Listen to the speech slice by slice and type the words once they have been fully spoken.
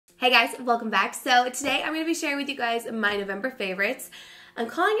Hey guys, welcome back. So today I'm going to be sharing with you guys my November favorites. I'm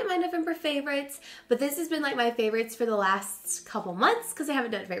calling it my November favorites, but this has been like my favorites for the last couple months because I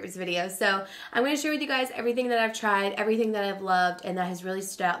haven't done a favorites video. So I'm going to share with you guys everything that I've tried, everything that I've loved, and that has really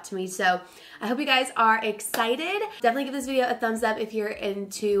stood out to me. So I hope you guys are excited. Definitely give this video a thumbs up if you're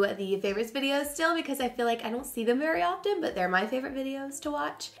into the favorites videos still, because I feel like I don't see them very often, but they're my favorite videos to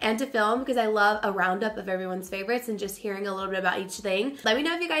watch and to film because I love a roundup of everyone's favorites and just hearing a little bit about each thing. Let me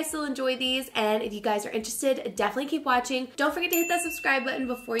know if you guys still enjoy these, and if you guys are interested, definitely keep watching. Don't forget to hit that subscribe button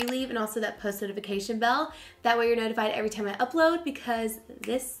before you leave, and also that post notification bell. That way you're notified every time I upload, because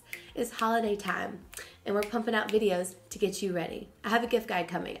this is holiday time and we're pumping out videos to get you ready. I have a gift guide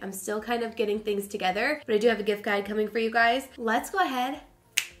coming. I'm still kind of getting things together, but I do have a gift guide coming for you guys. Let's go ahead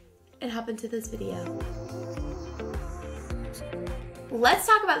and hop into this video. Let's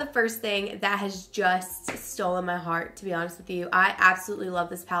talk about the first thing that has just stolen my heart, to be honest with you. I absolutely love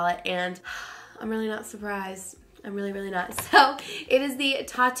this palette, and I'm really not surprised. I'm really not. So it is the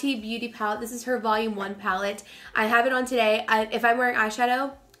Tati Beauty Palette. This is her Volume 1 palette. I have it on today. If I'm wearing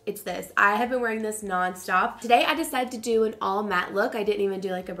eyeshadow, it's this. I have been wearing this non-stop. Today I decided to do an all matte look. I didn't even do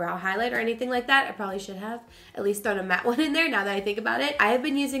like a brow highlight or anything like that. I probably should have at least thrown a matte one in there now that I think about it. I have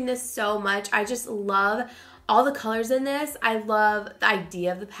been using this so much. I just love all the colors in this. I love the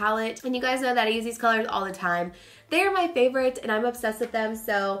idea of the palette. And you guys know that I use these colors all the time. They are my favorites and I'm obsessed with them.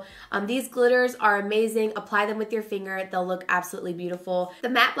 So these glitters are amazing. Apply them with your finger. They'll look absolutely beautiful. The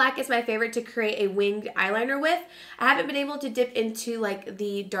matte black is my favorite to create a winged eyeliner with. I haven't been able to dip into like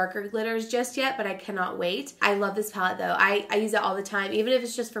the darker glitters just yet, but I cannot wait. I love this palette though. I use it all the time, even if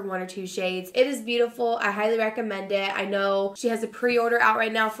it's just for 1 or 2 shades. It is beautiful. I highly recommend it. I know she has a pre-order out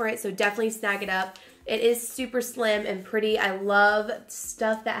right now for it, so definitely snag it up. It is super slim and pretty. I love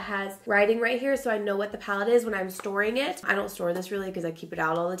stuff that has writing right here so I know what the palette is when I'm storing it. I don't store this really because I keep it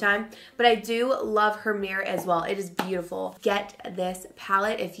out all the time, but I do love her mirror as well. It is beautiful. Get this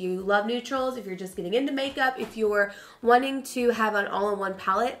palette if you love neutrals, if you're just getting into makeup, if you're wanting to have an all-in-one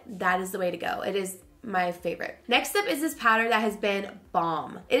palette, that is the way to go. It is my favorite. Next up is this powder that has been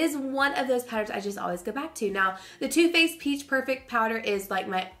bomb. It is one of those powders I just always go back to. Now, the Too Faced Peach Perfect powder is like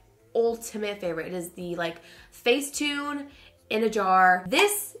my ultimate favorite. It is the like Facetune in a jar.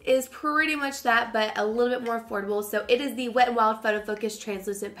 This is pretty much that, but a little bit more affordable. So it is the Wet n Wild Photo Focus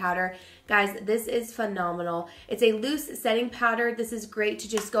Translucent Powder. Guys, this is phenomenal. It's a loose setting powder. This is great to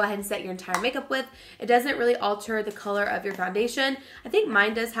just go ahead and set your entire makeup with. It doesn't really alter the color of your foundation. I think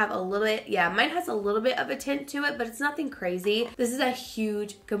mine does have a little bit, yeah, mine has a little bit of a tint to it, but it's nothing crazy. This is a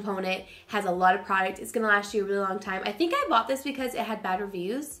huge component, has a lot of product. It's gonna last you a really long time. I think I bought this because it had bad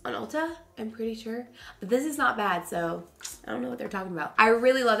reviews on Ulta, I'm pretty sure. But this is not bad, so I don't know what they're talking about. I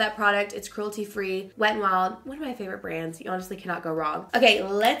really love that product. It's cruelty-free, Wet n Wild, one of my favorite brands. You honestly cannot go wrong. Okay,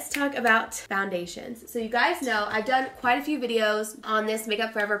 let's talk about foundations. So you guys know I've done quite a few videos on this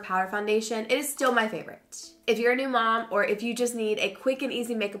Makeup Forever powder foundation. It is still my favorite. If you're a new mom, or if you just need a quick and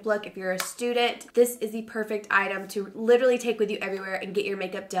easy makeup look, if you're a student, this is the perfect item to literally take with you everywhere and get your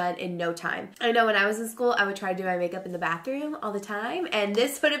makeup done in no time. I know when I was in school, I would try to do my makeup in the bathroom all the time, and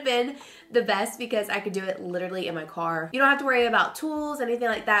this would have been the best because I could do it literally in my car. You don't have to worry about tools, anything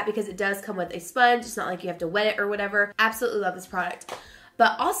like that, because it does come with a sponge. It's not like you have to wet it or whatever. Absolutely love this product.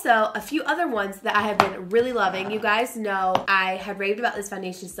 But also a few other ones that I have been really loving. You guys know I have raved about this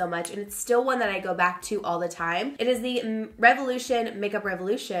foundation so much, and it's still one that I go back to all the time. It is the Revolution Makeup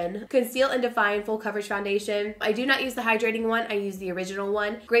Revolution Conceal and Define Full Coverage Foundation. I do not use the hydrating one. I use the original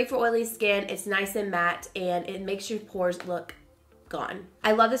one. Great for oily skin. It's nice and matte, and it makes your pores look gone.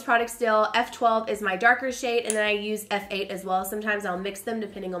 I love this product still. F12 is my darker shade, and then I use F8 as well. Sometimes I'll mix them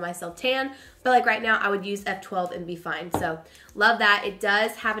depending on my self-tan, but like right now I would use F12 and be fine. So love that. It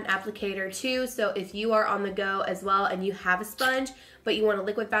does have an applicator too, so if you are on the go as well and you have a sponge but you want a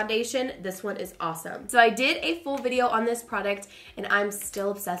liquid foundation, this one is awesome. So I did a full video on this product and I'm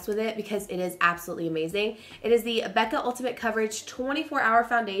still obsessed with it because it is absolutely amazing. It is the BECCA Ultimate Coverage 24-Hour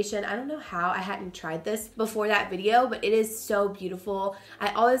Foundation. I don't know how I hadn't tried this before that video, but it is so beautiful. I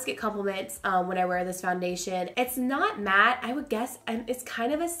always get compliments when I wear this foundation. It's not matte. I would guess it's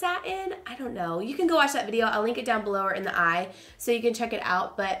kind of a satin. I don't know. You can go watch that video. I'll link it down below or in the eye so you can check it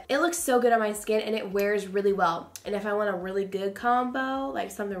out, but it looks so good on my skin and it wears really well. And if I want a really good combo,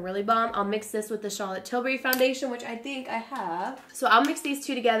 like something really bomb, I'll mix this with the Charlotte Tilbury foundation, which I think I have. So I'll mix these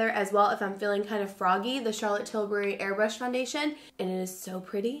two together as well if I'm feeling kind of froggy, the Charlotte Tilbury Airbrush foundation, and it is so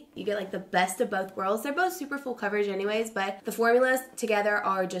pretty. You get like the best of both worlds. They're both super full coverage anyways, but the formulas together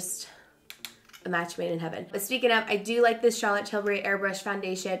are just a match made in heaven. But speaking of, I do like this Charlotte Tilbury Airbrush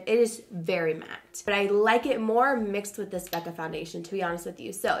foundation. It is very matte, but I like it more mixed with this BECCA foundation, to be honest with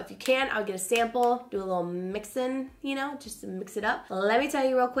you. So if you can, I'll get a sample, do a little mixing, you know, just to mix it up. Let me tell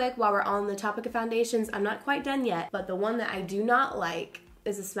you real quick, while we're on the topic of foundations, I'm not quite done yet, but the one that I do not like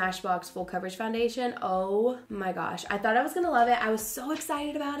is a Smashbox Full Coverage Foundation. Oh my gosh. I thought I was gonna love it. I was so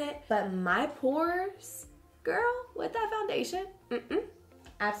excited about it, but my pores, girl, with that foundation,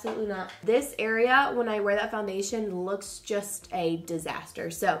 absolutely not. This area, when I wear that foundation, looks just a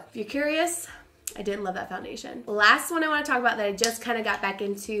disaster. So if you're curious, I didn't love that foundation. Last one I want to talk about that I just kind of got back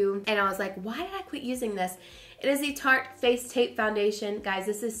into, and I was like, why did I quit using this? It is the Tarte Face Tape Foundation. Guys,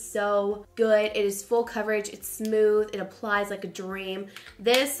 this is so good. It is full coverage. It's smooth. It applies like a dream.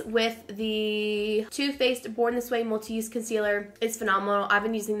 This with the Too Faced Born This Way Multi-Use Concealer is phenomenal. I've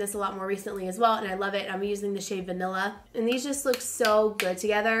been using this a lot more recently as well, and I love it. I'm using the shade Vanilla, and these just look so good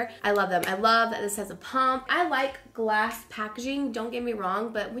together. I love them. I love that this has a pump. I like glass packaging, don't get me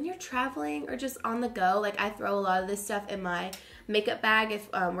wrong, but when you're traveling or just on the go, like I throw a lot of this stuff in my makeup bag if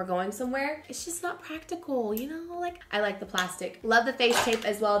we're going somewhere. It's just not practical, you know? Like, I like the plastic. Love the face tape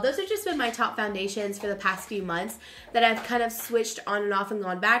as well. Those have just been my top foundations for the past few months that I've kind of switched on and off and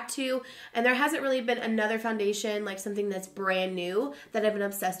gone back to, and there hasn't really been another foundation, like something that's brand new, that I've been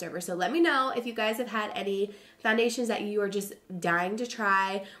obsessed over. So let me know if you guys have had any foundations that you are just dying to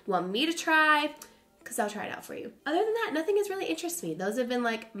try, want me to try, because I'll try it out for you. Other than that, nothing has really interested me. Those have been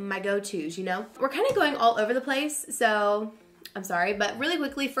like my go-tos, you know? We're kind of going all over the place, so I'm sorry, but really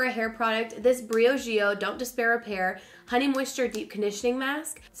quickly for a hair product, this BRIOGEO Don't Despair Repair Honey Moisture Deep Conditioning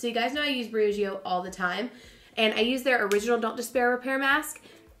Mask. So you guys know I use BRIOGEO all the time, and I use their original Don't Despair Repair mask,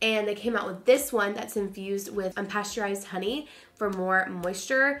 and they came out with this one that's infused with unpasteurized honey for more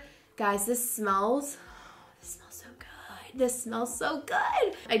moisture. Guys, this smells so good. This smells so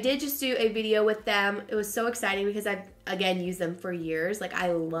good. I did just do a video with them. It was so exciting because I've, again, used them for years. Like,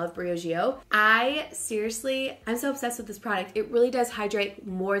 I love BRIOGEO. I'm so obsessed with this product. It really does hydrate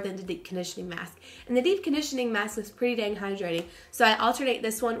more than the deep conditioning mask. And the deep conditioning mask looks pretty dang hydrating. So I alternate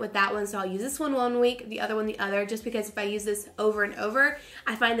this one with that one. So I'll use this one week, the other one the other, just because if I use this over and over,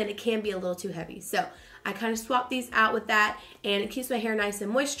 I find that it can be a little too heavy. So I kind of swap these out with that, and it keeps my hair nice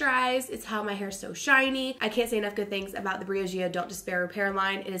and moisturized. It's how my hair is so shiny. I can't say enough good things about the BRIOGEO Don't Despair Repair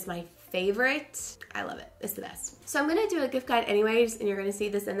line. It is my favorite. I love it. It's the best. So I'm going to do a gift guide anyways, and you're going to see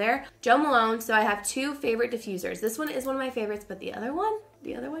this in there. Jo Malone. So I have two favorite diffusers. This one is one of my favorites, but the other one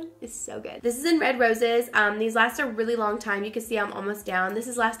is so good. This is in Red Roses. These last a really long time. You can see I'm almost down. This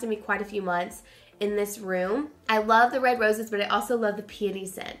has lasted me quite a few months in this room. I love the Red Roses, but I also love the peony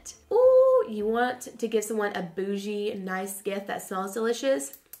scent. Ooh, you want to give someone a bougie, nice gift that smells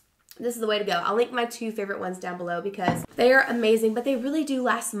delicious? This is the way to go. I'll link my two favorite ones down below because they are amazing, but they really do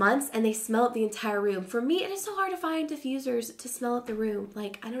last months and they smell up the entire room. For me, it is so hard to find diffusers to smell up the room.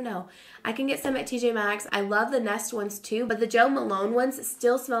 Like, I don't know. I can get some at TJ Maxx. I love the Nest ones too, but the Jo Malone ones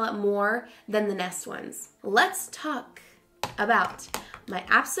still smell up more than the Nest ones. Let's talk about my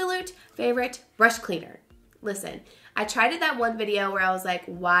absolute favorite brush cleaner. Listen, I tried it that one video where I was like,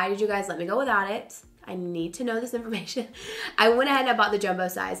 why did you guys let me go without it? I need to know this information. I went ahead and I bought the jumbo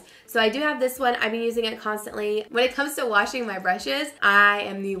size. So I do have this one. I've been using it constantly. When it comes to washing my brushes, I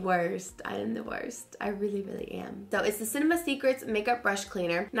am the worst. I am the worst. I really, really am. So it's the Cinema Secrets Makeup Brush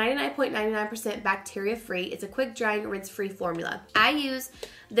Cleaner. 99.99% bacteria free. It's a quick drying, rinse free formula. I use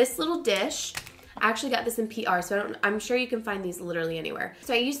this little dish. I actually got this in PR, so I'm sure you can find these literally anywhere.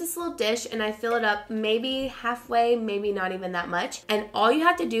 So I use this little dish and I fill it up maybe halfway, maybe not even that much. And all you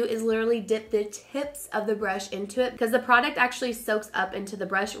have to do is literally dip the tips of the brush into it because the product actually soaks up into the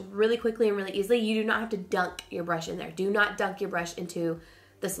brush really quickly and really easily. You do not have to dunk your brush in there. Do not dunk your brush into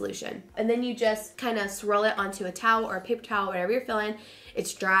the solution. And then you just kind of swirl it onto a towel or a paper towel, whatever you're filling.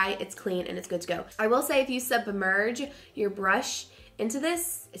 It's dry, it's clean, and it's good to go. I will say if you submerge your brush into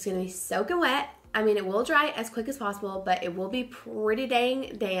this, it's gonna be soaking wet. I mean, it will dry as quick as possible, but it will be pretty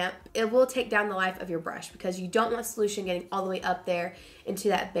dang damp. It will take down the life of your brush because you don't want solution getting all the way up there into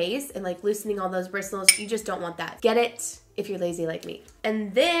that base and like loosening all those bristles. You just don't want that. Get it if you're lazy like me.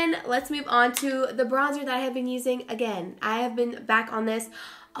 And then let's move on to the bronzer that I have been using. Again, I have been back on this.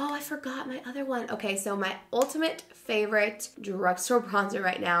 Oh, I forgot my other one. Okay, so my ultimate favorite drugstore bronzer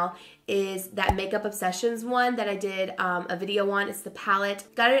right now is that Makeup Obsessions one that I did a video on. It's the palette.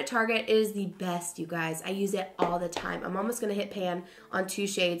 Got it at Target. It is the best, you guys. I use it all the time. I'm almost gonna hit pan on 2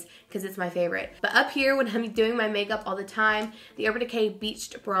 shades because it's my favorite. But up here, when I'm doing my makeup all the time, the Urban Decay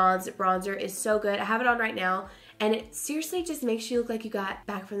Beached Bronzer is so good. I have it on right now, and it seriously just makes you look like you got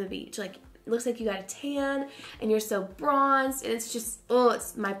back from the beach. Like, it looks like you got a tan and you're so bronzed, and it's just, oh,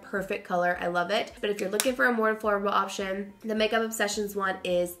 it's my perfect color. I love it. But if you're looking for a more affordable option, the Makeup Obsessions one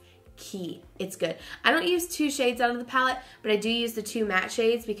is key. It's good. I don't use 2 shades out of the palette, but I do use the 2 matte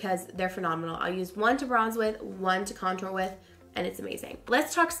shades because they're phenomenal. I'll use one to bronze with, one to contour with, and it's amazing.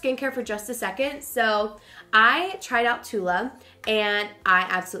 Let's talk skincare for just a second. So I tried out Tula, and I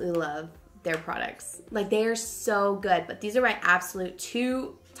absolutely love their products. Like, they are so good, but these are my absolute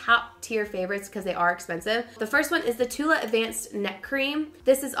 2 top tier favorites because they are expensive. The first one is the Tula Advanced Neck Cream.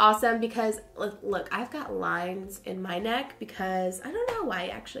 This is awesome because, look, I've got lines in my neck because, I don't know why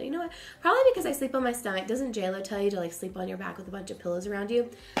actually, you know what? Probably because I sleep on my stomach. Doesn't JLo tell you to like sleep on your back with a bunch of pillows around you?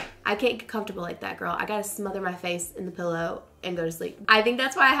 I can't get comfortable like that, girl. I gotta smother my face in the pillow and go to sleep. I think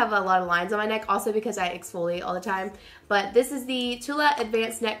that's why I have a lot of lines on my neck, also because I exfoliate all the time. But this is the Tula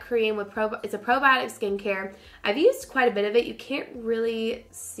Advanced Neck Cream with it's a probiotic skincare. I've used quite a bit of it. You can't really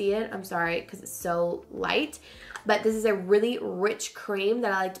see it, I'm sorry, because it's so light. But this is a really rich cream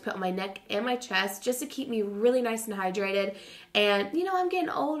that I like to put on my neck and my chest just to keep me really nice and hydrated. And, you know, I'm getting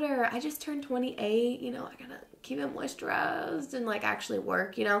older. I just turned 28, you know, I gotta keep it moisturized and like actually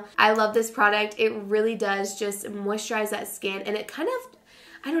work, you know. I love this product. It really does just moisturize that skin, and it kind of,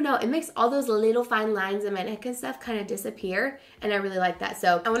 I don't know, it makes all those little fine lines in my neck and stuff kind of disappear, and I really like that.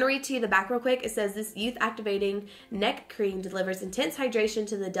 So I want to read to you the back real quick. It says, this youth activating neck cream delivers intense hydration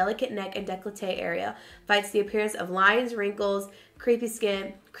to the delicate neck and décolleté area, fights the appearance of lines, wrinkles, crepey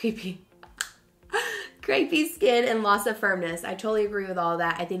skin, and loss of firmness. I totally agree with all of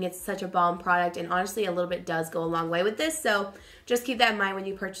that. I think it's such a bomb product, and honestly a little bit does go a long way with this, so just keep that in mind when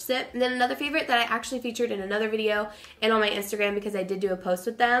you purchase it. And then another favorite that I actually featured in another video and on my Instagram because I did do a post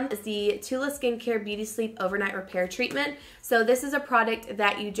with them is the Tula Skincare Beauty Sleep Overnight Repair Treatment. So this is a product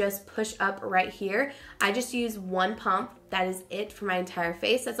that you just push up right here. I just use 1 pump. That is it for my entire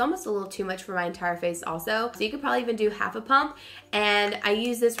face. That's almost a little too much for my entire face also. So you could probably even do half a pump. And I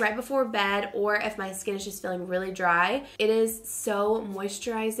use this right before bed, or if my skin is just feeling really dry. It is so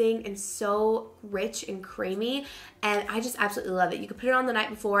moisturizing and so rich and creamy, and I just absolutely love it. You can put it on the night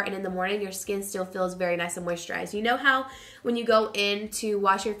before, and in the morning your skin still feels very nice and moisturized. You know how when you go in to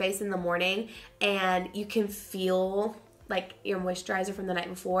wash your face in the morning and you can feel like your moisturizer from the night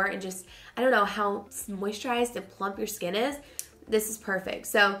before, and just, I don't know how moisturized and plump your skin is? This is perfect.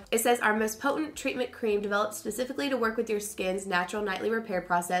 So it says, our most potent treatment cream developed specifically to work with your skin's natural nightly repair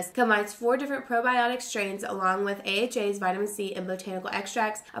process, combines 4 different probiotic strains along with AHAs, vitamin C, and botanical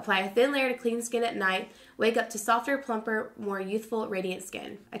extracts. Apply a thin layer to clean skin at night. Wake up to softer, plumper, more youthful, radiant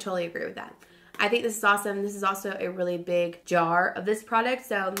skin. I totally agree with that. I think this is awesome. This is also a really big jar of this product,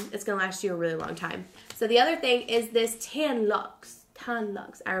 so it's gonna last you a really long time. So the other thing is this TAN-LUXE.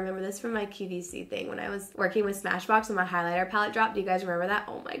 TAN-LUXE. I remember this from my QVC thing when I was working with Smashbox and my highlighter palette dropped. Do you guys remember that?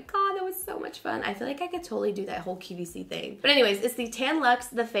 Oh my god, that was so much fun. I feel like I could totally do that whole QVC thing. But anyways, it's the TAN-LUXE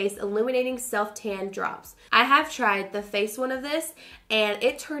The Face Illuminating Self-Tan Drops. I have tried the face one of this, and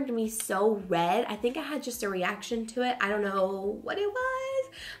it turned me so red. I think I had just a reaction to it. I don't know what it was,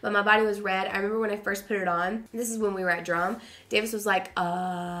 but my body was red. I remember when I first put it on, this is when we were at drum, Davis was like,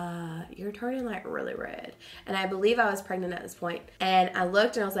 you're turning like really red. And I believe I was pregnant at this point. And I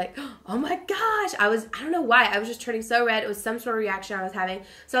looked and I was like, oh my gosh. I don't know why. I was just turning so red. It was some sort of reaction I was having.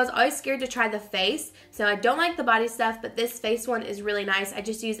 So I was always scared to try the face. So I don't like the body stuff, but this face one is really nice. I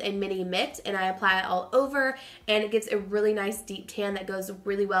just use a mini mitt and I apply it all over, and it gives a really nice deep tan that goes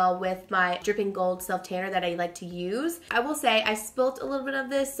really well with my Dripping Gold self tanner that I like to use. I will say I spilt a little bit of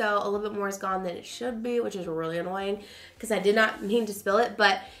this, so a little bit more is gone than it should be, which is really annoying because I did not mean to spill it,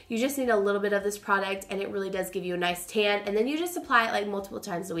 but you just need a little bit of this product and it really does give you a nice tan. And then you just apply it like multiple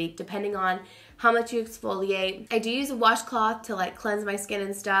times a week depending on how much you exfoliate. I do use a washcloth to like cleanse my skin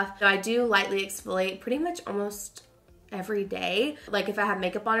and stuff. So I do lightly exfoliate pretty much almost every day, like if I have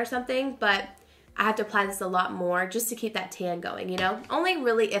makeup on or something, but I have to apply this a lot more just to keep that tan going, you know? Only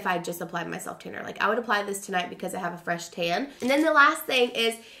really if I just applied my self tanner. Like I would apply this tonight because I have a fresh tan. And then the last thing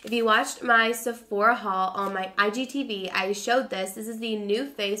is, if you watched my Sephora haul on my IGTV, I showed this. This is the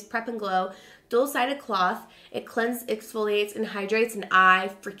NuFACE Prep and Glow dual-sided cloth. It cleanses, exfoliates, and hydrates, and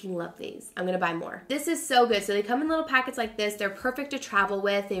I freaking love these. I'm gonna buy more. This is so good. So they come in little packets like this. They're perfect to travel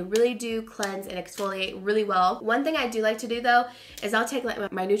with. They really do cleanse and exfoliate really well. One thing I do like to do though is I'll take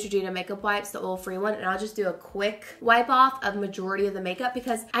like my Neutrogena makeup wipes, the oil-free one, and I'll just do a quick wipe off of majority of the makeup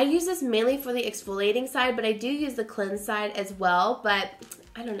because I use this mainly for the exfoliating side, but I do use the cleanse side as well. But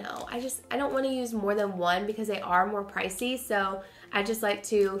I don't know. I don't want to use more than one because they are more pricey. So I just like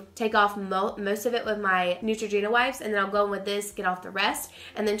to take off most of it with my Neutrogena wipes, and then I'll go in with this, get off the rest,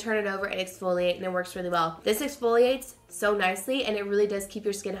 and then turn it over and exfoliate, and it works really well. This exfoliates so nicely, and it really does keep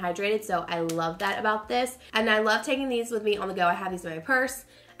your skin hydrated, so I love that about this. And I love taking these with me on the go. I have these in my purse.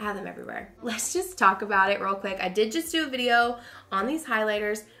 I have them everywhere. Let's just talk about it real quick. I did just do a video on these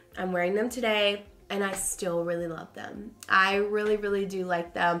highlighters. I'm wearing them today, and I still really love them. I really, really do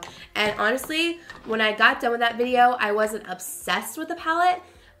like them. And honestly, when I got done with that video, I wasn't obsessed with the palette,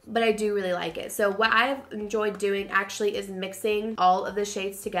 but I do really like it. So what I've enjoyed doing actually is mixing all of the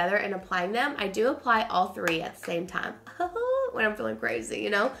shades together and applying them. I do apply all three at the same time when I'm feeling crazy, you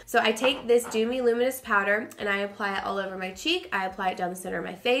know? So I take this Do Me Luminous powder and I apply it all over my cheek. I apply it down the center of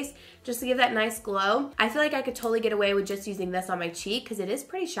my face just to give that nice glow. I feel like I could totally get away with just using this on my cheek because it is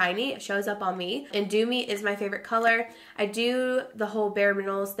pretty shiny. It shows up on me. And Do Me is my favorite color. I do the whole bare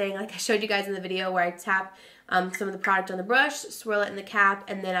minerals thing like I showed you guys in the video where I tap some of the product on the brush, swirl it in the cap,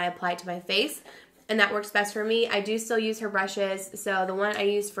 and then I apply it to my face. And that works best for me. I do still use her brushes. So the one I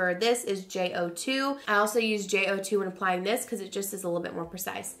use for this is J02. I also use J02 when applying this because it just is a little bit more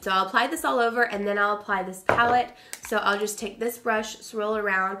precise. So I'll apply this all over and then I'll apply this palette. So I'll just take this brush, swirl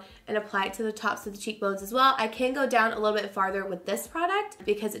around, and apply it to the tops of the cheekbones as well. I can go down a little bit farther with this product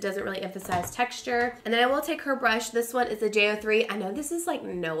because it doesn't really emphasize texture. And then I will take her brush. This one is the J03. I know this is like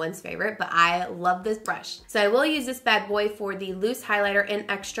no one's favorite, but I love this brush. So I will use this bad boy for the loose highlighter in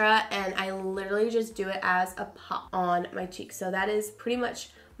Extra, and I literally just do it as a pop on my cheek. So that is pretty much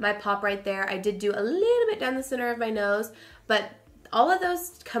my pop right there. I did do a little bit down the center of my nose, but all of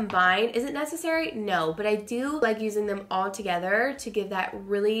those combined, is it necessary? No, but I do like using them all together to give that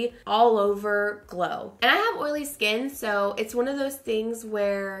really all over glow. And I have oily skin, so it's one of those things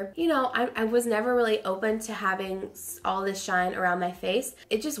where, you know, I was never really open to having all this shine around my face.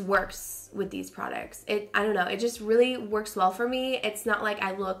 It just works with these products. I don't know, it just really works well for me. It's not like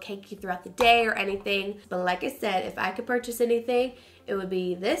I look cakey throughout the day or anything, but like I said, if I could purchase anything, it would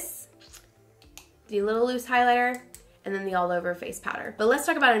be this, the little loose highlighter, and then the all over face powder. But let's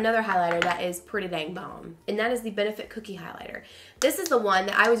talk about another highlighter that is pretty dang bomb, and that is the Benefit Cookie Highlighter. This is the one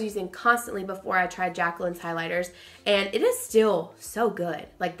that I was using constantly before I tried Jacqueline's highlighters, and it is still so good.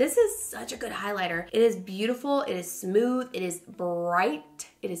 Like, this is such a good highlighter. It is beautiful, it is smooth, it is bright.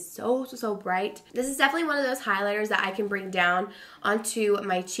 It is so, so, so bright. This is definitely one of those highlighters that I can bring down onto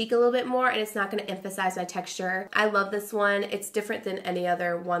my cheek a little bit more, and it's not gonna emphasize my texture. I love this one. It's different than any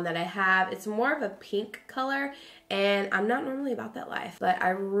other one that I have. It's more of a pink color, and I'm not normally about that life, but I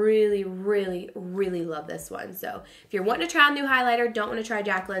really, really, really love this one. So if you're wanting to try a new highlighter, don't want to try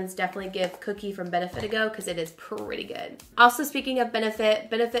Jacqueline's, definitely give Cookie from Benefit a go because it is pretty good. Also, speaking of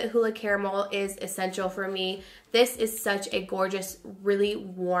Benefit Hula Caramel is essential for me. This is such a gorgeous, really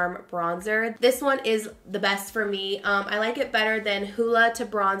warm bronzer. This one is the best for me. I like it better than Hula to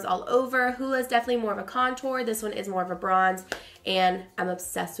bronze all over. Hula is definitely more of a contour. This one is more of a bronze, and I'm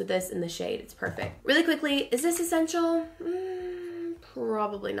obsessed with this in the shade. It's perfect. Really quickly, is this essential?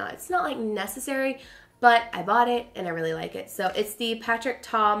 Probably not. It's not like necessary, but I bought it and I really like it. So it's the Patrick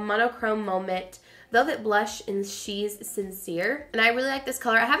Ta Monochrome Moment Velvet Blush in She's Sincere. And I really like this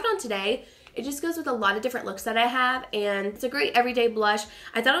color. I have it on today. It just goes with a lot of different looks that I have, and it's a great everyday blush.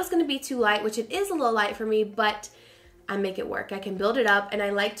 I thought it was going to be too light, which it is a little light for me, but I make it work. I can build it up, and I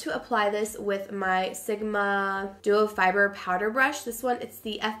like to apply this with my Sigma Duo Fiber Powder Brush. This one, it's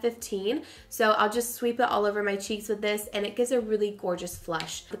the F15, so I'll just sweep it all over my cheeks with this, and it gives a really gorgeous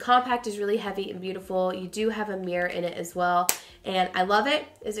flush. The compact is really heavy and beautiful. You do have a mirror in it as well, and I love it.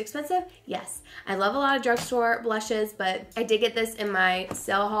 Is it expensive? Yes. I love a lot of drugstore blushes, but I did get this in my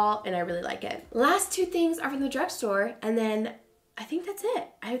sale haul, and I really like it. Last two things are from the drugstore, and then I think that's it.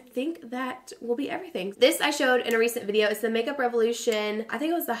 I think that will be everything. This I showed in a recent video. It's the Makeup Revolution. I think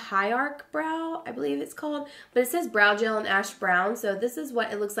it was the High Arc Brow, I believe it's called. But it says Brow Gel in Ash Brown. So this is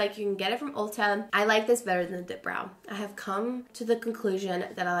what it looks like. You can get it from Ulta. I like this better than the Dip Brow. I have come to the conclusion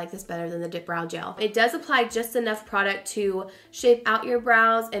that I like this better than the Dip Brow Gel. It does apply just enough product to shape out your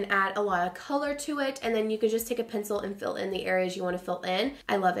brows and add a lot of color to it. And then you can just take a pencil and fill in the areas you want to fill in.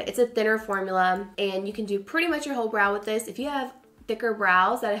 I love it. It's a thinner formula, and you can do pretty much your whole brow with this. If you have thicker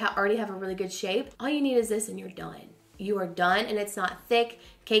brows that already have a really good shape, all you need is this and you're done. You are done, and it's not thick,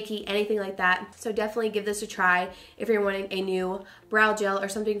 cakey, anything like that. So definitely give this a try if you're wanting a new brow gel or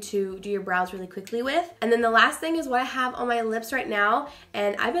something to do your brows really quickly with. And then the last thing is what I have on my lips right now,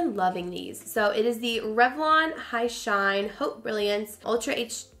 and I've been loving these. So it is the Revlon High Shine Haute Brilliance Ultra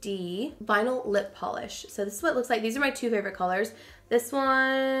HD Vinyl Lip Polish. So this is what it looks like. These are my two favorite colors. This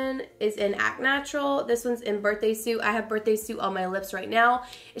one is in Act Natural. This one's in Birthday Suit. I have Birthday Suit on my lips right now.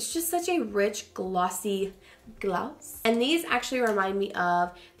 It's just such a rich, glossy gloss. And these actually remind me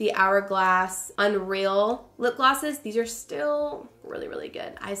of the Hourglass Unreal lip glosses. These are still really, really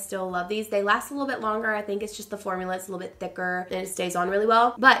good. I still love these. They last a little bit longer. I think it's just the formula. It's a little bit thicker and it stays on really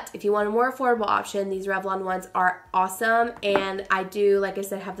well. But if you want a more affordable option, these Revlon ones are awesome. And I do, like I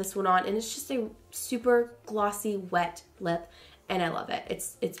said, have this one on, and it's just a super glossy, wet lip. And I love it.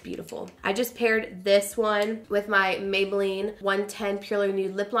 It's beautiful. I just paired this one with my Maybelline 110 Purely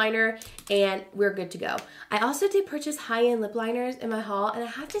Nude Lip Liner, and we're good to go. I also did purchase high-end lip liners in my haul, and I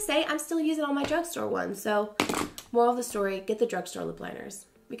have to say, I'm still using all my drugstore ones. So, moral of the story, get the drugstore lip liners,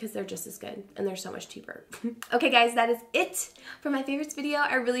 because they're just as good and they're so much cheaper. Okay guys, that is it for my favorites video.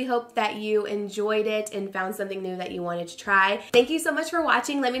 I really hope that you enjoyed it and found something new that you wanted to try. Thank you so much for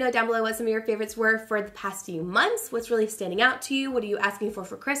watching. Let me know down below what some of your favorites were for the past few months. What's really standing out to you? What are you asking for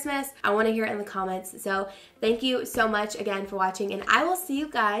Christmas? I want to hear it in the comments. So thank you so much again for watching, and I will see you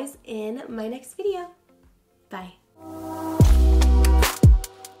guys in my next video. Bye.